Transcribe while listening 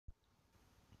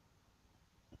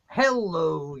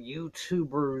Hello,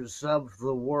 YouTubers of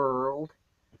the world.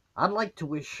 I'd like to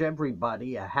wish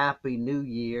everybody a happy new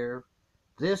year.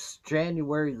 This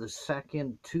January the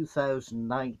 2nd,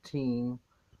 2019,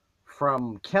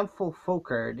 from Kentville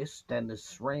folk artist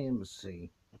Dennis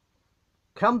Ramsay.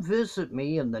 Come visit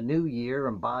me in the new year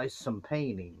and buy some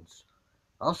paintings.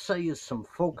 I'll sell you some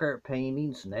folk art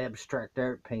paintings and abstract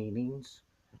art paintings.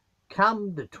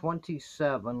 Come to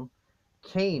 27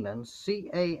 Canaan,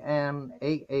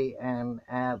 Canaan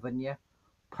Avenue,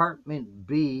 Apartment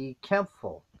B,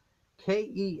 Kentville,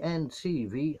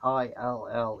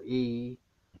 Kentville,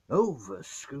 Nova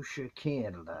Scotia,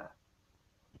 Canada.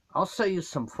 I'll sell you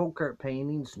some folk art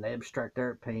paintings and abstract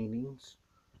art paintings.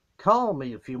 Call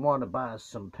me if you want to buy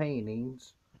some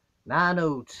paintings.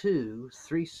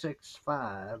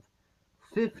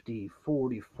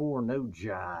 902-365-5044, no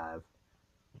jive.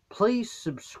 Please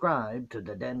subscribe to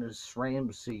the Dennis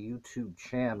Ramsay YouTube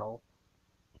channel.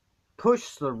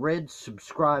 Push the red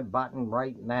subscribe button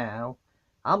right now.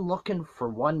 I'm looking for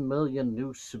 1 million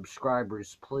new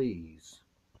subscribers, please.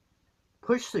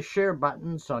 Push the share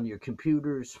buttons on your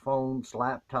computers, phones,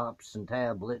 laptops, and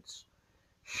tablets.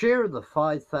 Share the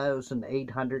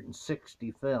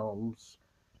 5,860 films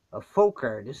of folk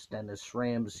artist Dennis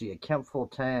Ramsay at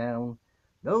Kentville Town,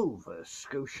 Nova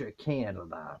Scotia,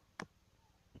 Canada.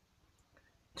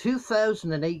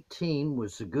 2018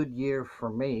 was a good year for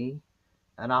me,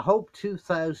 and I hope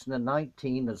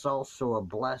 2019 is also a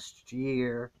blessed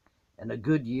year and a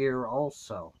good year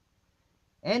also.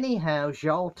 Anyhow,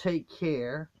 y'all take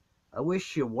care. I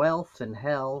wish you wealth and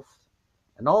health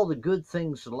and all the good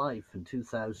things of life in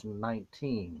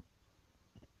 2019.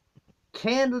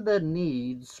 Canada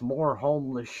needs more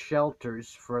homeless shelters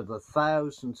for the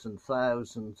thousands and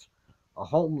thousands of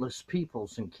homeless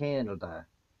peoples in Canada.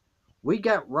 We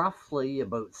got roughly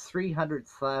about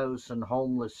 300,000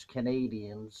 homeless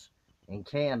Canadians in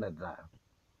Canada.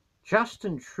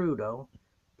 Justin Trudeau,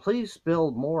 please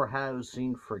build more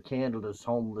housing for Canada's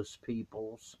homeless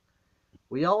peoples.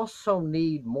 We also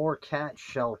need more cat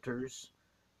shelters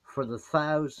for the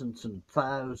thousands and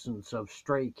thousands of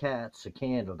stray cats of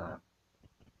Canada.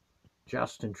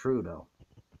 Justin Trudeau.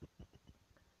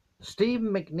 Steve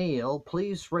McNeil,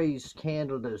 please raise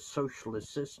Canada's social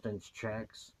assistance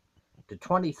checks to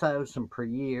 $20,000 per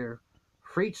year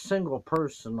for each single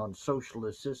person on social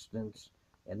assistance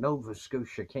in Nova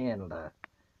Scotia, Canada.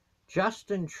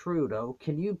 Justin Trudeau,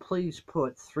 can you please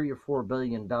put $3 or $4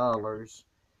 billion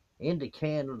into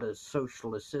Canada's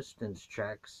social assistance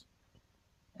checks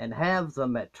and have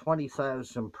them at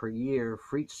 $20,000 per year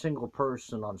for each single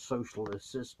person on social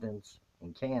assistance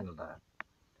in Canada?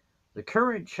 The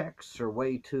current checks are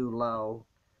way too low.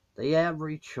 They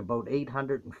average about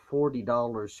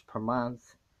 $840 per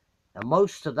month, and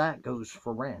most of that goes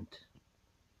for rent.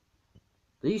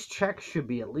 These checks should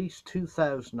be at least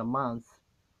 $2,000 a month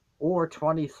or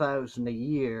 $20,000 a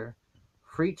year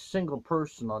for each single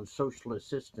person on social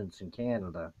assistance in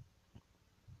Canada.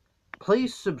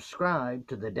 Please subscribe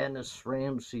to the Dennis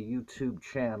Ramsay YouTube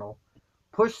channel.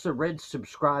 Push the red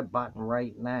subscribe button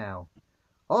right now.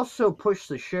 Also push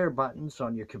the share buttons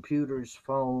on your computers,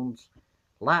 phones,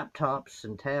 laptops,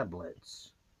 and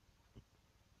tablets.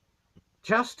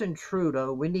 Justin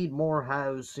Trudeau, we need more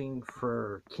housing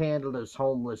for Canada's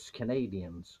homeless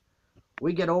Canadians.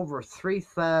 We get over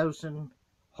 3,000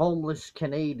 homeless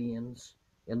Canadians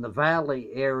in the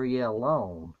Valley area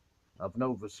alone of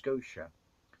Nova Scotia.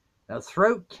 Now,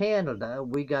 throughout Canada,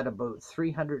 we got about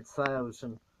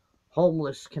 300,000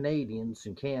 homeless Canadians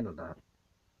in Canada.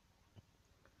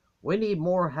 We need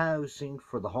more housing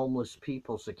for the homeless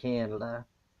peoples of Canada.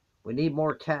 We need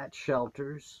more cat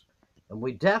shelters. And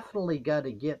we definitely got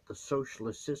to get the social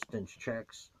assistance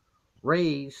checks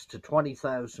raised to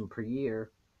 $20,000 per year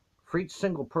for each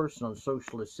single person on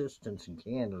social assistance in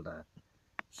Canada,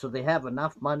 so they have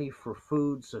enough money for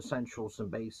foods, essentials,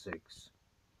 and basics.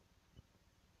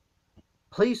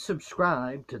 Please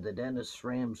subscribe to the Dennis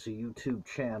Ramsay YouTube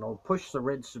channel. Push the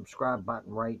red subscribe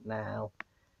button right now.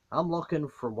 I'm looking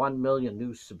for 1 million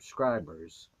new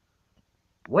subscribers.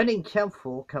 When in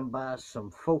Kentville, come buy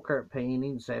some folk art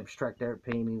paintings, abstract art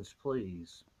paintings,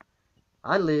 please.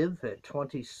 I live at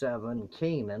 27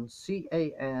 Canaan,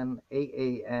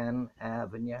 Canaan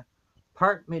Avenue,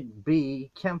 Apartment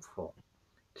B, Kentville,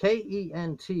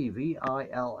 Kentville,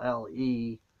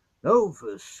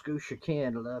 Nova Scotia,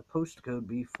 Canada, postcode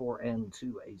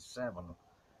B4N2A7.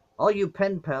 All you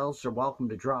pen pals are welcome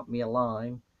to drop me a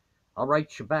line. I'll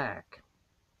write you back.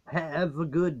 Have a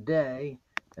good day,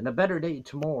 and a better day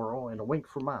tomorrow, and a wink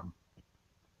for Mom.